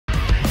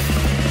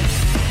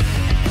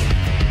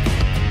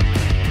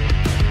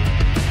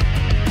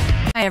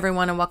Hi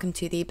everyone and welcome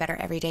to the Better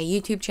Everyday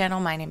YouTube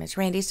channel. My name is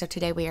Randy. So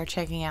today we are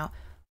checking out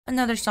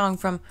another song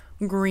from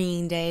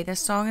Green Day. This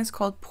song is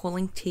called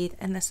Pulling Teeth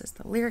and this is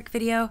the lyric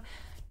video.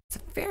 It's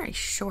a very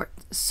short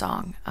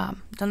song.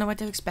 Don't know what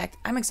to expect.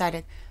 I'm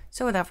excited.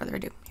 So without further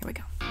ado, here we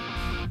go.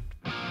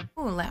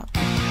 Ooh, loud.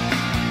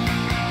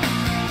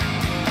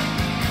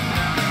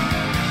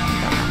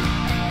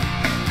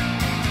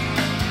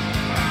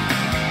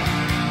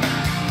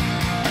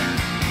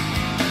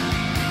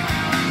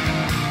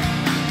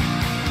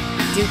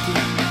 Dookie.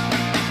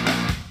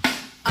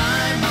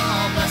 I'm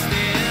all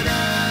busted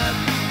up,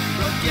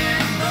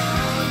 broken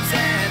bones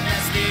and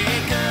nasty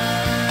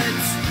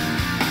cuts.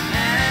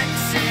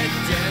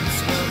 Accidents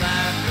will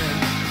happen,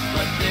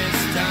 but this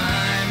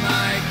time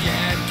I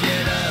can't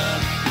get up.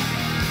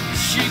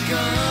 She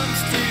comes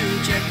to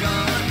check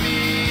on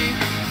me,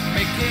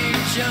 making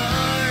sure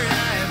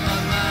I'm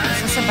on my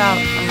knees. Is this about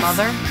a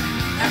mother?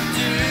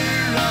 After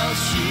all,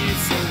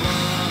 she's the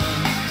one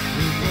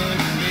who put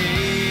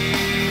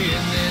me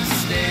in this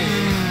state.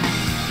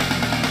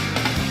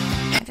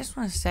 I just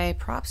want to say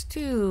props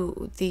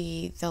to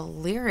the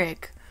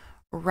lyric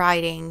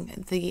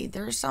writing.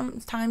 There's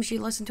sometimes you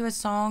listen to a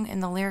song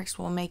and the lyrics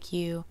will make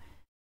you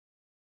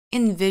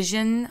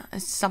envision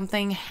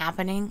something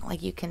happening,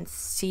 like you can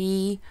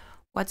see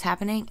what's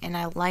happening, and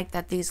I like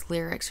that these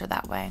lyrics are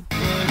that way. Put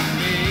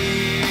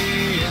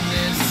me in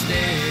this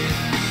state.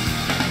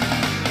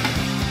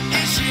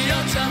 If she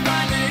don't jump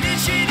my lady,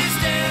 she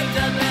disturbed.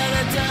 I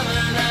better tell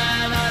her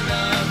that I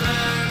love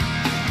her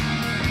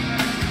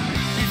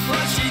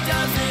before she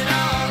does it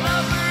all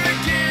over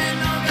again.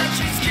 Know that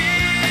she's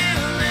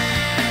killing me.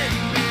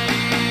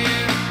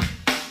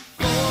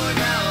 For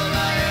now,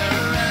 lie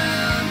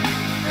around.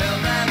 Well,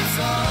 that's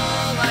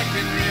all I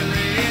can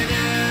really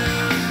do.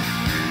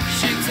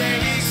 She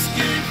takes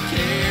good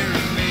care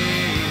of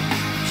me.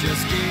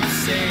 Just keep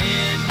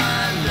saying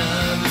my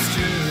love is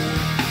true.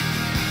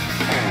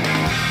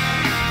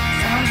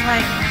 Sounds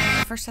like,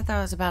 at first I thought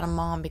it was about a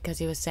mom because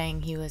he was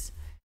saying he was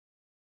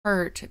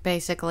hurt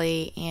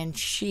basically, and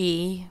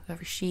she,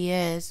 whoever she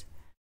is,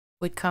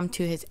 would come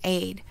to his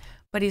aid.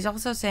 But he's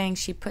also saying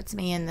she puts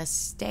me in this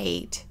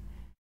state,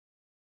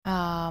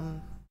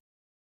 and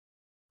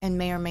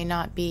may or may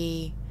not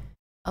be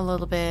a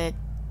little bit,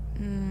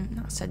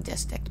 not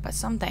sadistic, but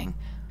something.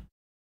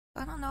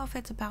 I don't know if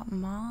it's about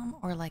mom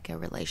or like a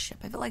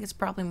relationship. I feel like it's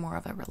probably more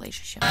of a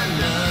relationship. My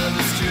love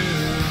is true.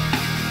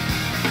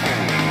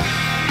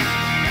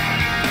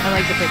 I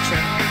like the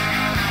picture.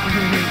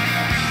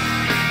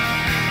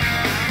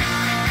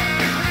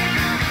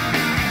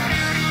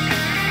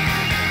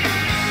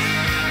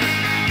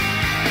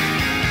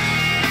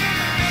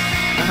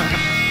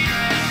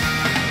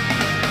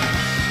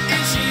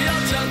 If she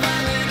don't jump my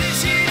lady,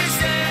 she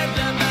disturbed.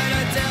 I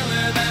better tell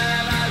her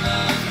that I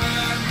love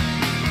her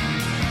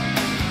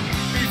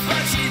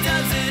before she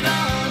does it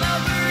all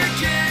over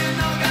again.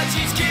 Oh God,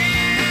 she's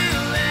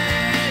killing me.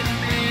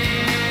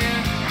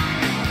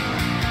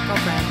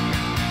 Girlfriend.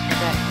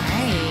 But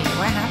hey,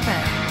 what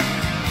happened?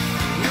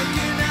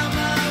 Looking out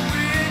my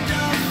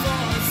window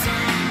for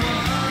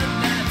someone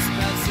that's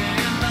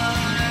passing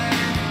by.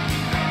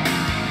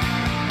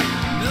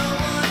 No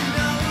one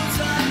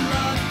knows I'm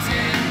locked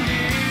in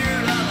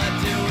here. All I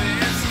do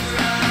is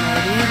cry.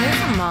 Maybe it is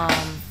a mom.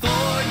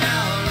 For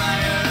now,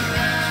 lie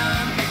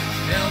around.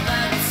 Hell,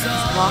 that's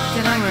all Locked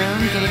in a I can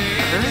room getting really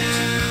hurt.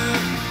 do.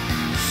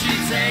 She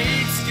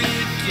takes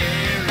good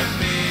care of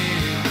me.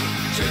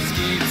 Just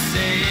keep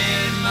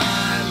saying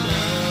my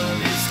love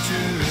is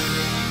true.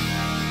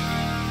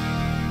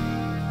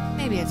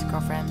 Maybe it's a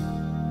girlfriend.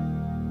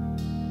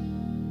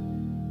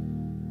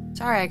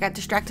 Sorry, I got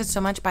distracted so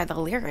much by the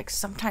lyrics.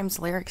 Sometimes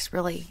lyrics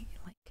really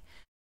like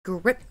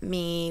grip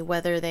me,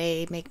 whether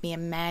they make me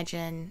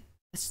imagine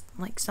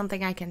like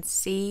something I can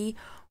see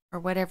or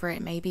whatever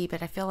it may be.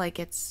 But I feel like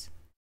it's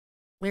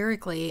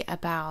lyrically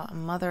about a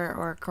mother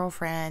or a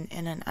girlfriend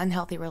in an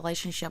unhealthy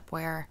relationship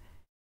where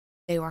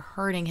they were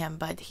hurting him,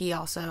 but he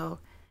also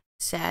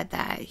said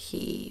that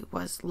he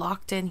was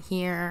locked in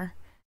here.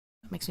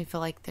 It makes me feel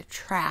like they're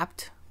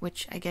trapped,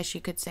 which I guess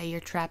you could say you're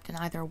trapped in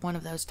either one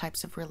of those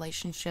types of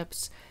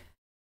relationships.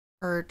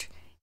 Hurt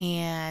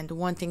and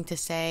wanting to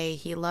say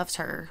he loves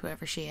her,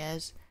 whoever she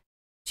is,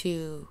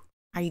 to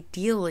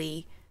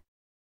ideally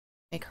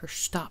make her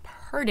stop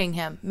hurting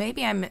him.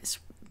 Maybe I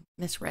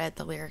misread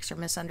the lyrics or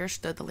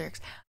misunderstood the lyrics.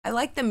 I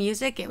liked the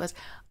music. It was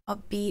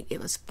upbeat. It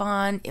was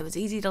fun. It was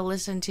easy to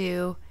listen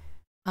to.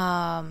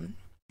 And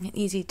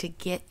easy to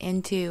get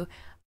into.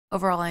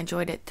 Overall, I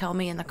enjoyed it. Tell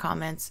me in the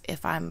comments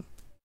if I'm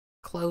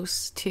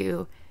close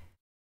to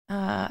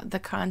the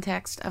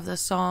context of the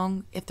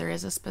song, if there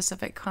is a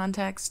specific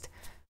context.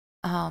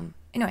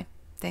 Anyway,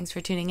 thanks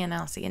for tuning in.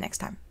 I'll see you next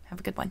time.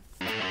 Have a good one.